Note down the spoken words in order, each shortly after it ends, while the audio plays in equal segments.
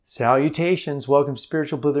Salutations, welcome to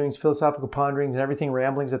Spiritual Blitherings, Philosophical Ponderings, and Everything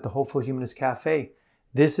Ramblings at the Hopeful Humanist Cafe.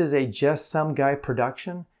 This is a Just Some Guy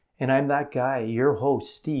production, and I'm that guy, your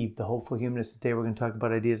host, Steve, the Hopeful Humanist. Today we're going to talk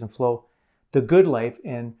about ideas and flow, the good life,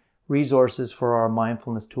 and resources for our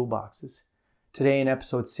mindfulness toolboxes. Today in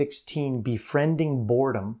episode 16, Befriending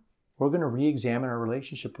Boredom, we're going to re-examine our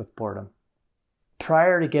relationship with boredom.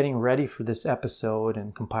 Prior to getting ready for this episode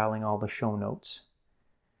and compiling all the show notes,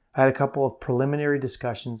 I had a couple of preliminary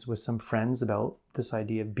discussions with some friends about this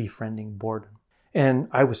idea of befriending boredom. And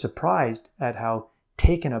I was surprised at how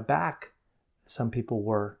taken aback some people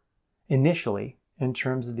were initially in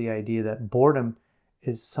terms of the idea that boredom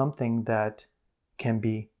is something that can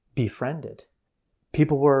be befriended.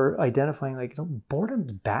 People were identifying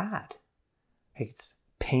boredom's bad. It's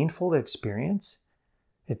painful to experience.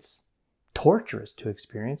 It's torturous to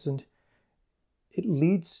experience. And it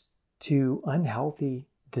leads to unhealthy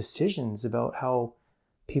decisions about how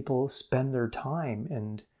people spend their time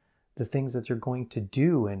and the things that they're going to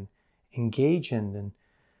do and engage in. And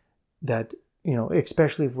that,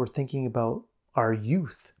 especially if we're thinking about our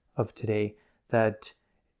youth of today, that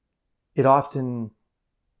it often,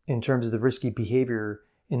 in terms of the risky behavior,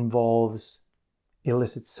 involves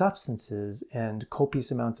illicit substances and copious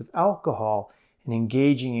amounts of alcohol and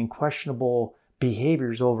engaging in questionable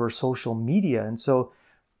behaviors over social media. And so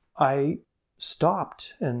I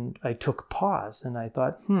stopped and I took pause and I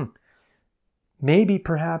thought, maybe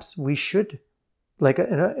perhaps we should,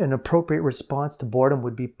 an appropriate response to boredom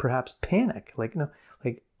would be perhaps panic.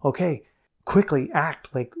 Okay, quickly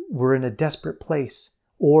act like we're in a desperate place.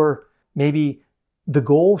 Or maybe the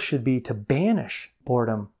goal should be to banish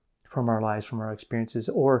boredom from our lives, from our experiences,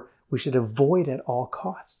 or we should avoid at all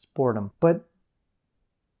costs boredom. But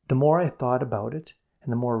the more I thought about it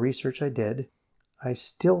and the more research I did, I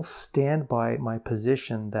still stand by my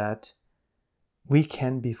position that we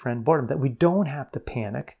can befriend boredom, that we don't have to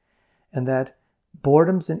panic, and that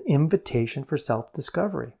boredom's an invitation for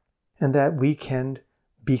self-discovery, and that we can,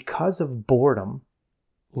 because of boredom,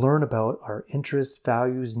 learn about our interests,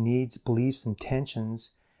 values, needs, beliefs,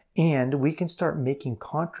 intentions, and we can start making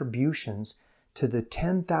contributions to the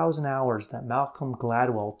 10,000 hours that Malcolm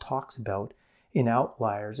Gladwell talks about in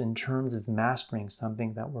Outliers in terms of mastering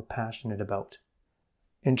something that we're passionate about.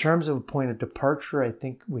 In terms of a point of departure, I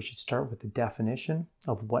think we should start with the definition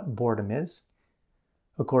of what boredom is.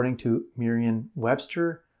 According to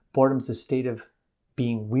Merriam-Webster, boredom is a state of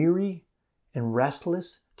being weary and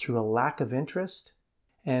restless through a lack of interest.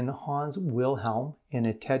 And Hans Wilhelm, in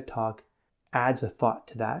a TED Talk, adds a thought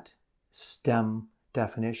to that STEM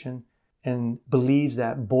definition and believes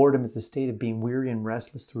that boredom is a state of being weary and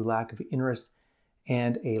restless through lack of interest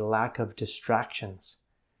and a lack of distractions.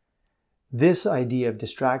 This idea of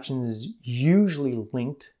distraction is usually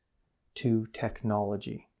linked to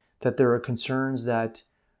technology, that there are concerns that,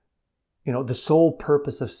 the sole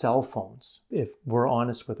purpose of cell phones, if we're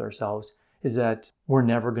honest with ourselves, is that we're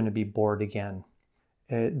never going to be bored again.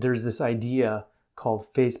 There's this idea called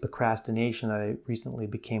phase procrastination that I recently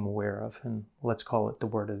became aware of, and let's call it the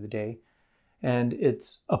word of the day. And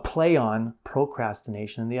it's a play on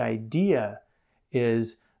procrastination. The idea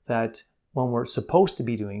is that when we're supposed to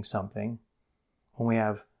be doing something, when we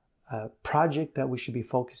have a project that we should be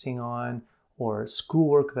focusing on, or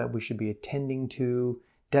schoolwork that we should be attending to,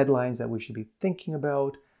 deadlines that we should be thinking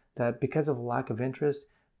about, that because of lack of interest,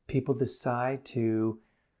 people decide to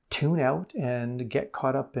tune out and get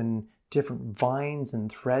caught up in different vines and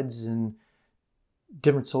threads and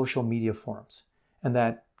different social media forums. And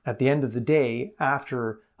that at the end of the day,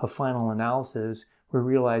 after a final analysis, we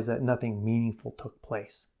realize that nothing meaningful took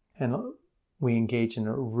place. And we engage in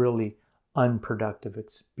a really unproductive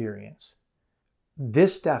experience.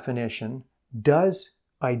 This definition does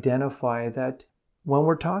identify that when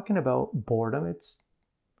we're talking about boredom,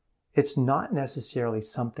 it's not necessarily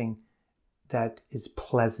something that is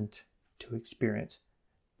pleasant to experience.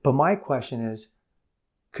 But my question is,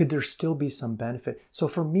 could there still be some benefit? So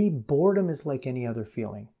for me, boredom is like any other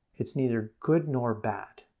feeling. It's neither good nor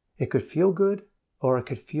bad. It could feel good or it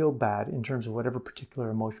could feel bad in terms of whatever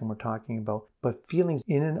particular emotion we're talking about. But feelings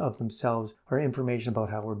in and of themselves are information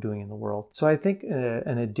about how we're doing in the world. So I think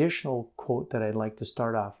an additional quote that I'd like to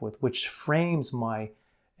start off with, which frames my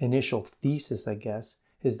initial thesis, I guess,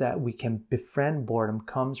 is that we can befriend boredom,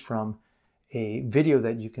 comes from a video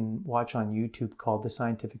that you can watch on YouTube called The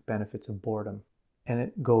Scientific Benefits of Boredom. And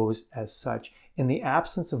it goes as such. In the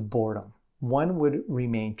absence of boredom, one would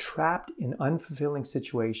remain trapped in unfulfilling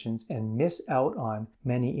situations and miss out on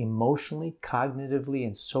many emotionally, cognitively,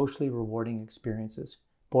 and socially rewarding experiences.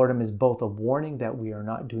 Boredom is both a warning that we are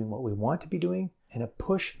not doing what we want to be doing and a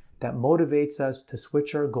push that motivates us to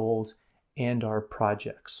switch our goals and our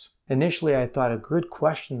projects. Initially, I thought a good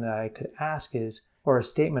question that I could ask is, or a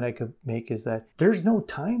statement I could make is that there's no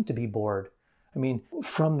time to be bored. I mean,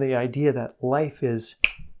 from the idea that life is,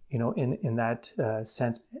 in that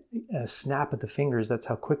sense, a snap of the fingers, that's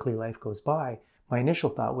how quickly life goes by. My initial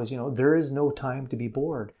thought was, there is no time to be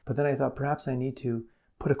bored. But then I thought perhaps I need to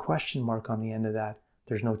put a question mark on the end of that.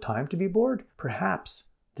 There's no time to be bored? Perhaps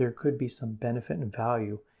there could be some benefit and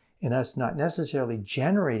value in us not necessarily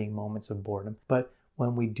generating moments of boredom, but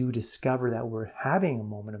when we do discover that we're having a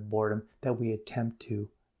moment of boredom, that we attempt to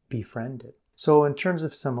befriend it. So in terms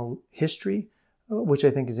of some history, which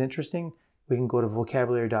I think is interesting, we can go to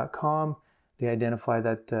vocabulary.com. They identify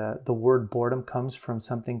that the word boredom comes from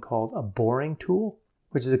something called a boring tool,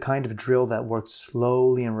 which is a kind of drill that works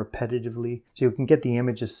slowly and repetitively. So you can get the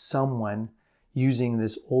image of someone using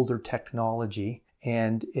this older technology,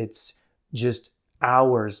 and it's just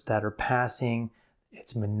hours that are passing.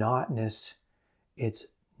 It's monotonous, it's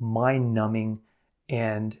mind-numbing,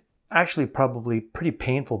 and actually probably pretty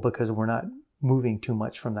painful because we're not moving too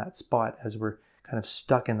much from that spot as we're kind of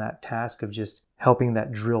stuck in that task of just helping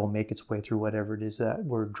that drill make its way through whatever it is that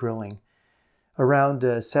we're drilling. Around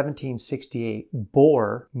 1768,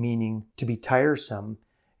 bore, meaning to be tiresome,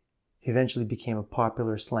 eventually became a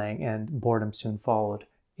popular slang, and boredom soon followed.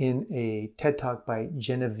 In a TED Talk by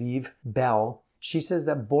Genevieve Bell, she says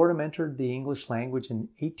that boredom entered the English language in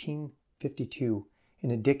 1852 in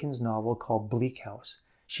a Dickens novel called Bleak House.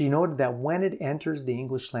 She noted that when it enters the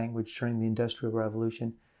English language during the Industrial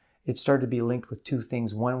Revolution, it started to be linked with two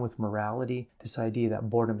things. One, with morality, this idea that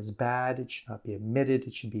boredom is bad, it should not be admitted,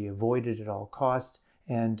 it should be avoided at all costs.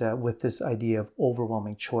 And with this idea of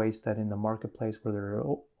overwhelming choice, that in the marketplace where there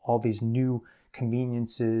are all these new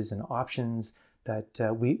conveniences and options,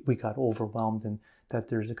 that we got overwhelmed, and that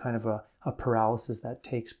there's a kind of a paralysis that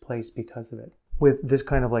takes place because of it. With this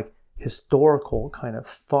kind of like historical kind of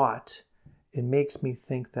thought, it makes me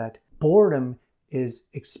think that boredom is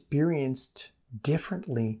experienced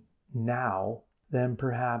differently now than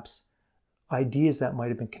perhaps ideas that might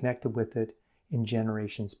have been connected with it in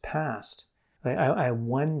generations past. I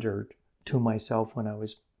wondered to myself when I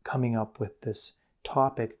was coming up with this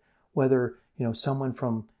topic whether someone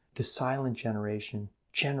from the silent generation,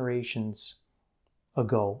 generations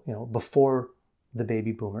ago, before the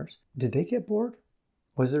baby boomers, did they get bored?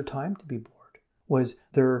 Was there time to be bored? Was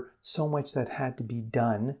there so much that had to be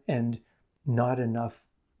done and not enough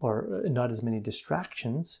or not as many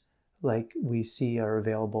distractions like we see are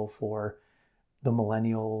available for the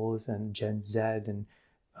millennials and Gen Z and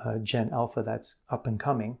Gen Alpha that's up and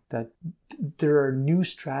coming, that there are new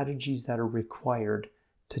strategies that are required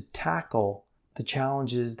to tackle the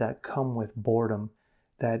challenges that come with boredom,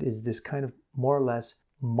 that is this kind of more or less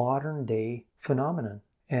modern day phenomenon.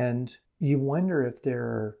 And you wonder if there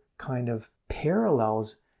are kind of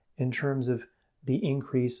parallels in terms of the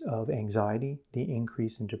increase of anxiety, the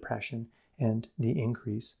increase in depression, and the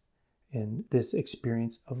increase in this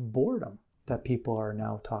experience of boredom that people are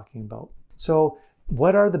now talking about. So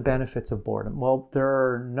what are the benefits of boredom? Well, there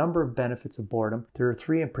are a number of benefits of boredom. There are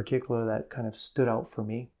three in particular that kind of stood out for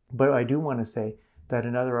me. But I do want to say that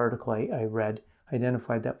another article I read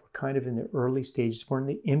identified that we're kind of in the early stages. We're in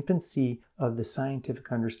the infancy of the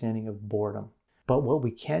scientific understanding of boredom. But what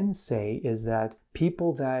we can say is that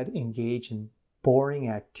people that engage in boring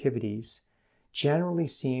activities generally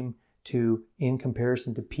seem to, in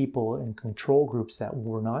comparison to people in control groups that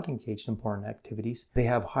were not engaged in boring activities, they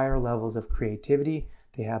have higher levels of creativity,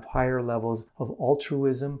 they have higher levels of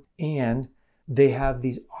altruism, and they have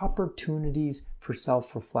these opportunities for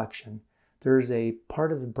self-reflection. There's a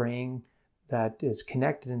part of the brain that is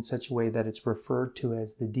connected in such a way that it's referred to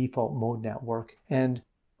as the default mode network. And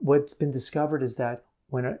what's been discovered is that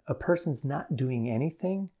when a person's not doing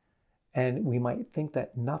anything, and we might think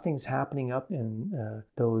that nothing's happening up in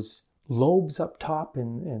those lobes up top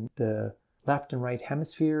in the left and right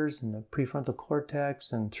hemispheres and the prefrontal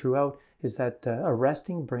cortex and throughout, is that a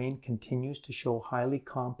resting brain continues to show highly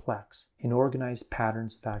complex and organized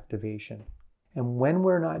patterns of activation. And when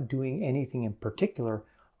we're not doing anything in particular,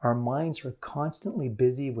 our minds are constantly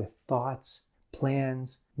busy with thoughts,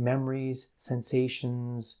 plans, memories,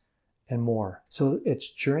 sensations, and more. So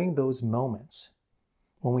it's during those moments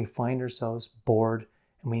when we find ourselves bored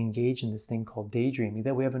and we engage in this thing called daydreaming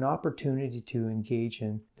that we have an opportunity to engage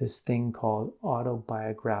in this thing called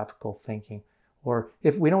autobiographical thinking. Or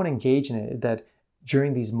if we don't engage in it, that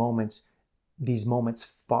during these moments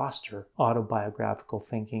foster autobiographical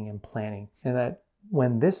thinking and planning. And that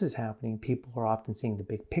when this is happening, people are often seeing the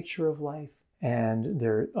big picture of life, and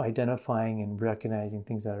they're identifying and recognizing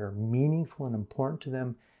things that are meaningful and important to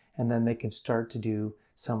them, and then they can start to do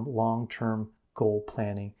some long-term goal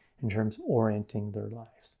planning in terms of orienting their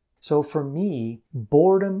lives. So for me,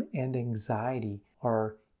 boredom and anxiety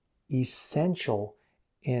are essential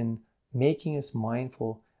in making us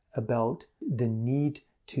mindful about the need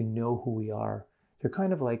to know who we are. They're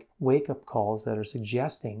kind of like wake-up calls that are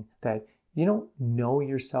suggesting that you don't know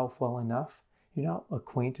yourself well enough, you're not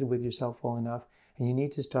acquainted with yourself well enough, and you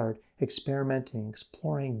need to start experimenting,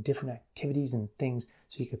 exploring different activities and things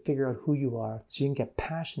so you can figure out who you are, so you can get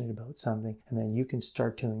passionate about something, and then you can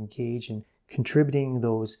start to engage in contributing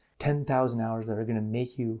those 10,000 hours that are going to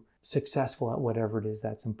make you successful at whatever it is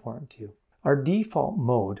that's important to you. Our default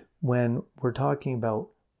mode when we're talking about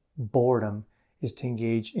boredom is to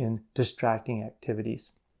engage in distracting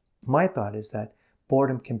activities. My thought is that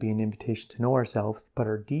boredom can be an invitation to know ourselves, but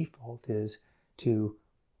our default is to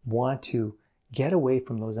want to get away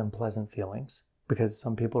from those unpleasant feelings, because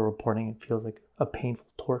some people are reporting it feels like a painful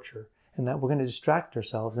torture, and that we're going to distract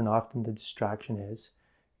ourselves, and often the distraction is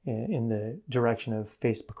in the direction of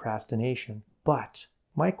face procrastination. But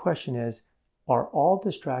my question is, are all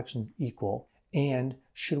distractions equal? And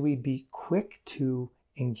should we be quick to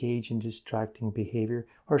engage in distracting behavior?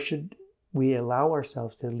 Or should we allow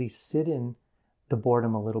ourselves to at least sit in the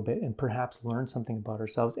boredom a little bit and perhaps learn something about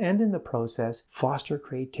ourselves, and in the process foster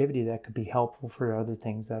creativity that could be helpful for other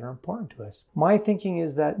things that are important to us? My thinking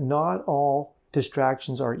is that not all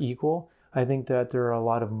distractions are equal. I think that there are a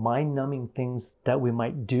lot of mind-numbing things that we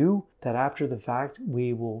might do that after the fact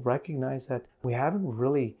we will recognize that we haven't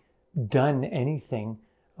really done anything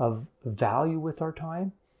of value with our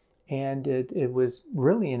time, and it was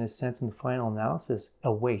really, in a sense, in the final analysis,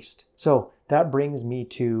 a waste. So that brings me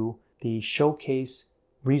to the showcase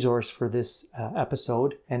resource for this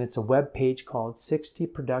episode, and it's a web page called 60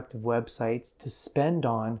 Productive Websites to Spend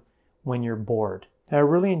On When You're Bored. I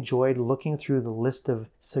really enjoyed looking through the list of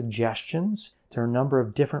suggestions. There are a number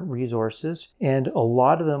of different resources, and a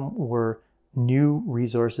lot of them were new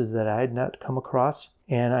resources that I had not come across.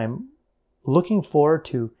 And I'm looking forward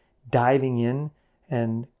to diving in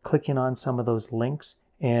and clicking on some of those links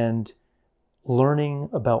and learning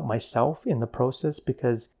about myself in the process,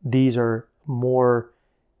 because these are more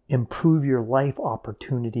improve your life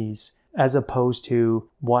opportunities as opposed to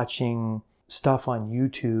watching stuff on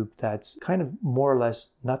YouTube that's kind of more or less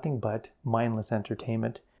nothing but mindless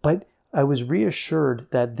entertainment. But I was reassured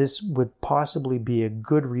that this would possibly be a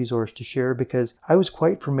good resource to share, because I was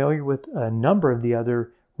quite familiar with a number of the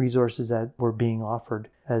other resources that were being offered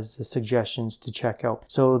as suggestions to check out.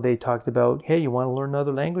 So they talked about, hey, you want to learn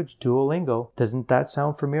another language? Duolingo. Doesn't that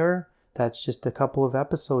sound familiar? That's just a couple of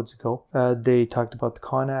episodes ago. They talked about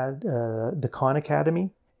the Khan Academy,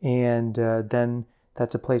 and then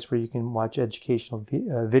that's a place where you can watch educational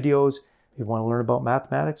videos. If you want to learn about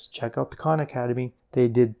mathematics, check out the Khan Academy. They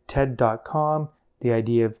did TED.com, the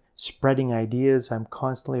idea of spreading ideas. I'm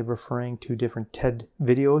constantly referring to different TED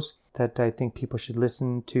videos that I think people should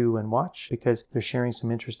listen to and watch, because they're sharing some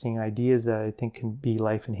interesting ideas that I think can be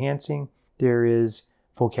life enhancing. There is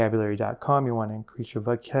vocabulary.com. You want to increase your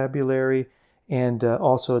vocabulary. And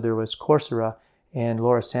also there was Coursera, and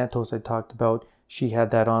Laura Santos I talked about. She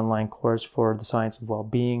had that online course for the science of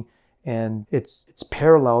well-being, and it's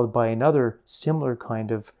paralleled by another similar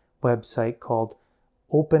kind of website called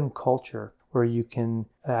Open Culture, where you can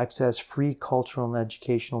access free cultural and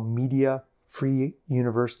educational media, free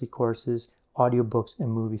university courses, audiobooks,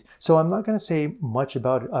 and movies. So I'm not going to say much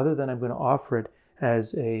about it other than I'm going to offer it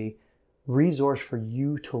as a resource for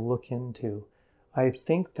you to look into. I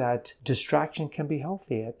think that distraction can be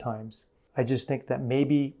healthy at times. I just think that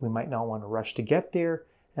maybe we might not want to rush to get there,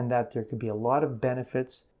 and that there could be a lot of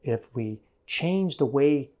benefits if we change the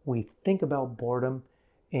way we think about boredom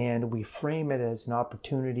and we frame it as an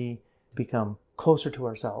opportunity to become closer to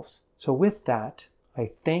ourselves. So with that,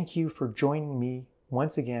 I thank you for joining me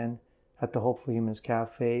once again at the Hopeful Humans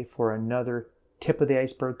Cafe for another tip of the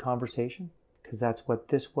iceberg conversation, because that's what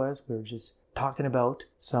this was. We were just talking about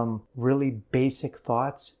some really basic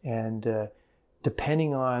thoughts, and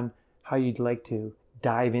depending on how you'd like to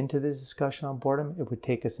dive into this discussion on boredom, it would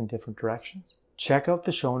take us in different directions. Check out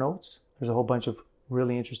the show notes. There's a whole bunch of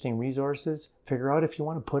really interesting resources. Figure out if you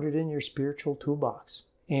want to put it in your spiritual toolbox.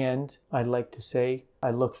 And I'd like to say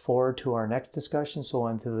I look forward to our next discussion. So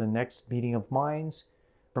on to the next meeting of minds.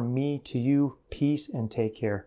 From me to you, peace and take care.